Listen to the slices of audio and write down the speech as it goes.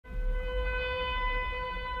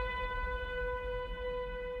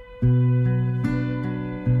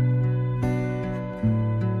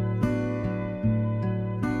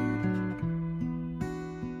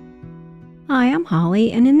I'm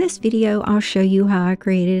Holly, and in this video I'll show you how I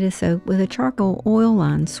created a soap with a charcoal oil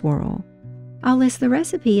line swirl. I'll list the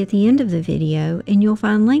recipe at the end of the video, and you'll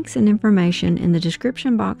find links and information in the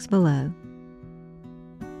description box below.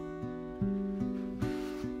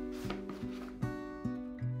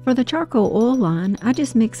 For the charcoal oil line, I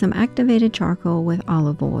just mix some activated charcoal with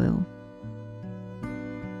olive oil.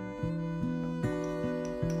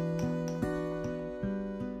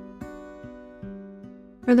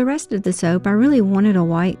 For the rest of the soap, I really wanted a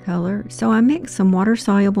white color, so I mixed some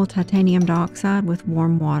water-soluble titanium dioxide with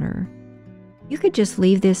warm water. You could just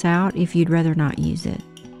leave this out if you'd rather not use it.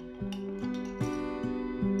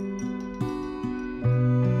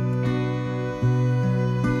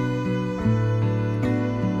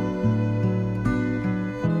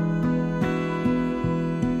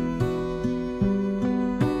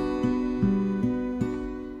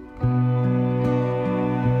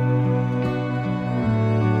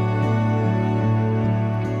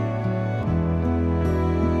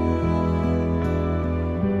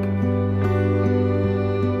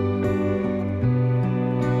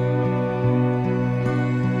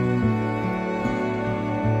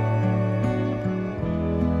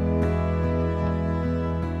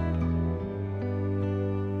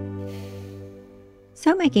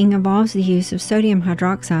 Soap making involves the use of sodium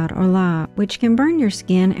hydroxide or lye, which can burn your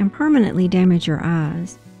skin and permanently damage your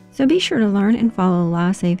eyes. So be sure to learn and follow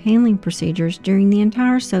lye-safe handling procedures during the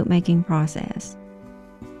entire soap making process.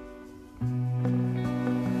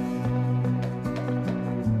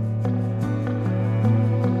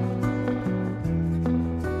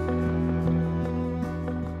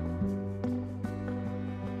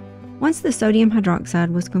 Once the sodium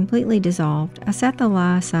hydroxide was completely dissolved, I set the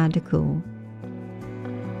lye aside to cool.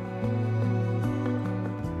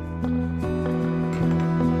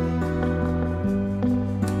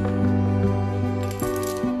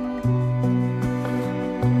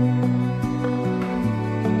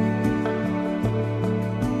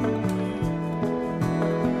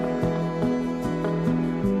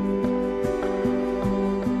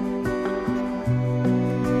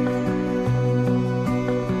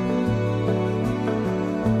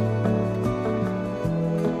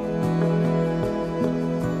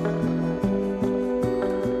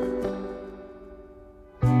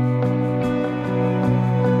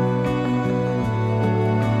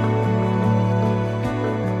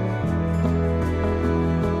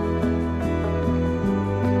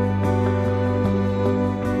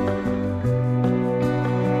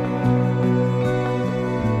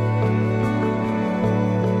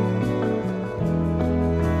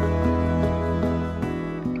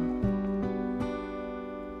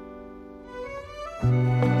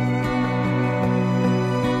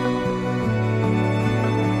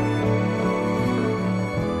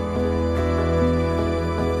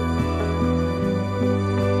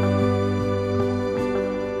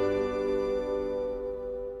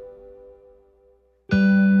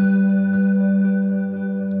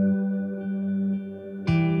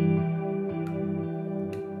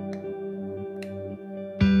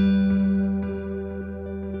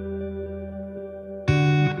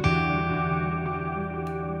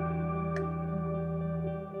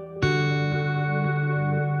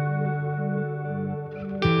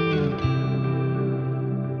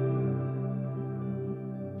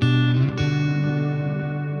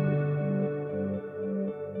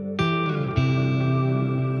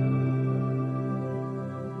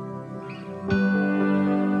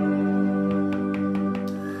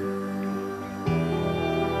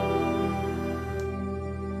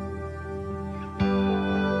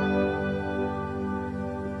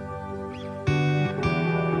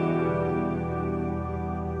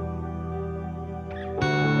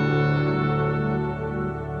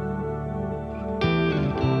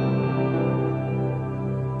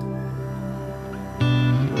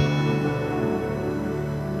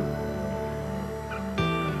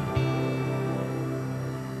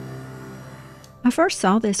 I first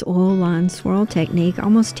saw this oil line swirl technique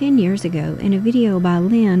almost 10 years ago in a video by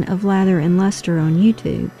Lynn of Lather and Luster on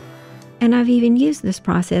YouTube, and I've even used this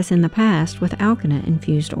process in the past with Alkanet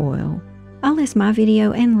infused oil. I'll list my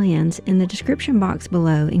video and Lynn's in the description box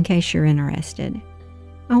below in case you're interested.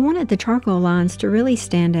 I wanted the charcoal lines to really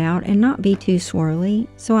stand out and not be too swirly,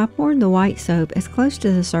 so I poured the white soap as close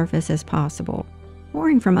to the surface as possible.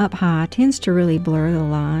 Pouring from up high tends to really blur the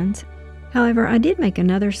lines. However, I did make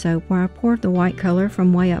another soap where I poured the white color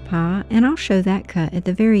from way up high, and I'll show that cut at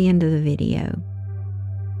the very end of the video.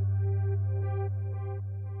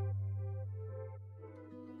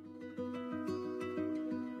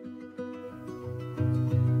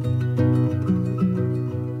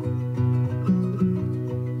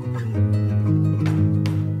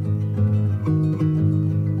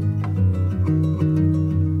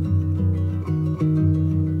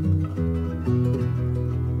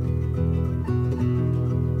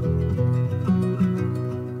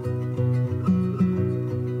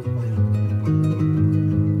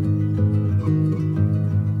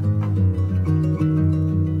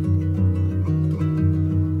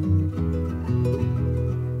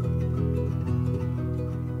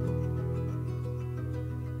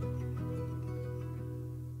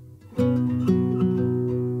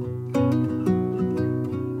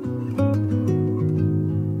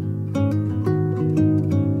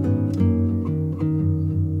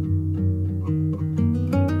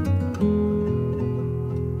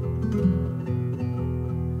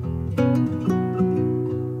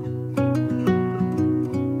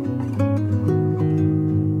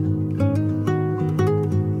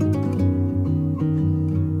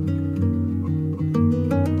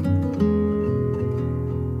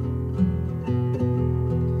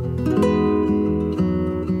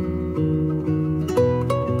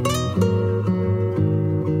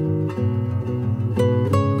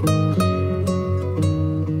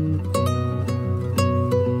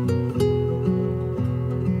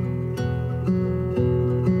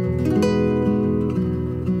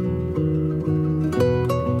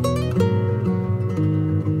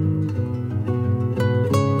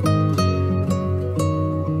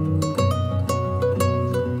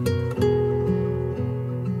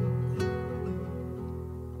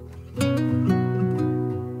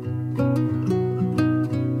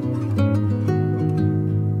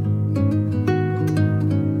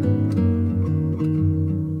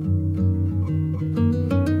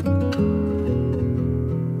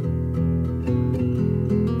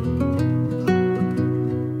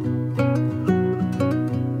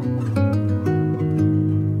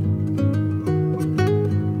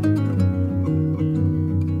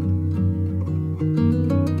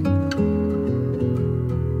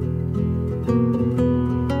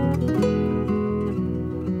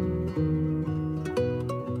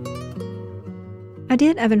 I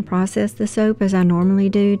did oven process the soap as I normally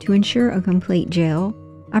do to ensure a complete gel.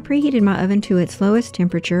 I preheated my oven to its lowest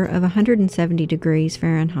temperature of 170 degrees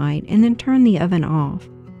Fahrenheit and then turned the oven off.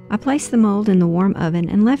 I placed the mold in the warm oven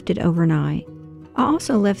and left it overnight. I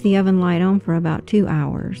also left the oven light on for about 2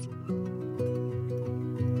 hours.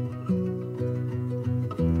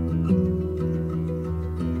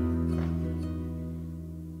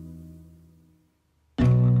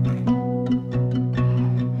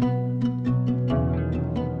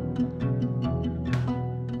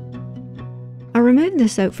 I removed the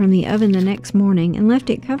soap from the oven the next morning and left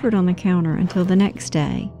it covered on the counter until the next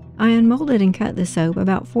day. I unmolded and cut the soap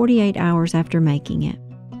about 48 hours after making it.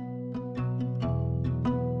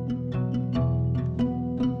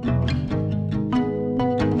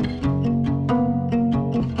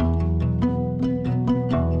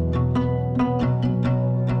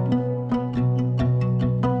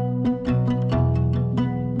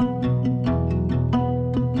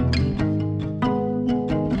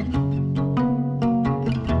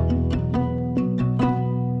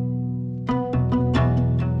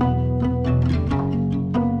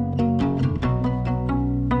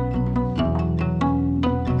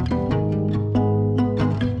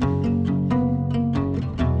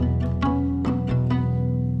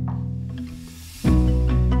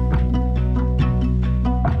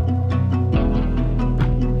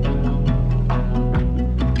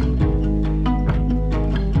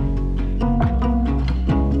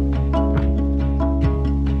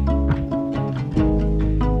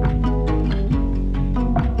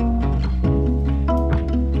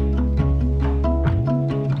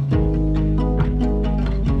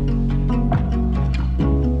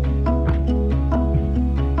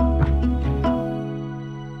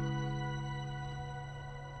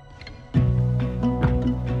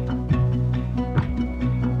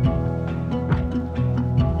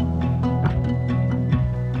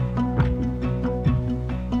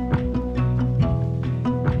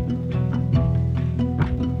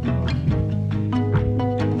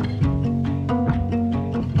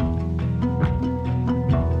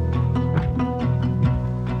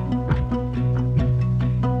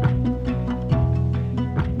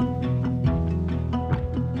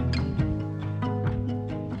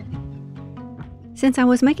 Since I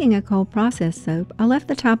was making a cold process soap, I left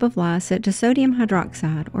the top of lye set to sodium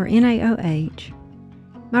hydroxide, or NaOH.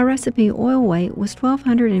 My recipe oil weight was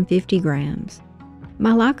 1,250 grams.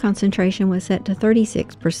 My lye concentration was set to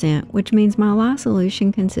 36%, which means my lye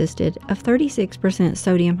solution consisted of 36%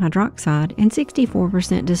 sodium hydroxide and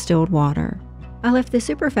 64% distilled water. I left the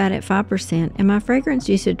superfat at 5% and my fragrance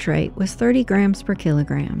usage rate was 30 grams per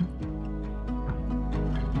kilogram.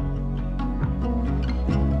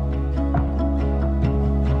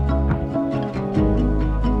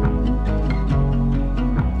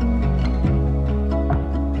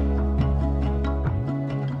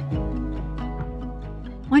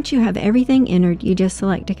 Once you have everything entered, you just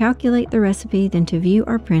select to calculate the recipe, then to view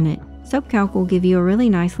or print it. SoapCalc will give you a really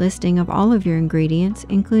nice listing of all of your ingredients,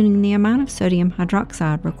 including the amount of sodium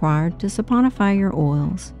hydroxide required to saponify your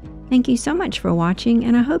oils. Thank you so much for watching,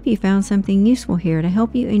 and I hope you found something useful here to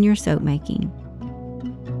help you in your soap making.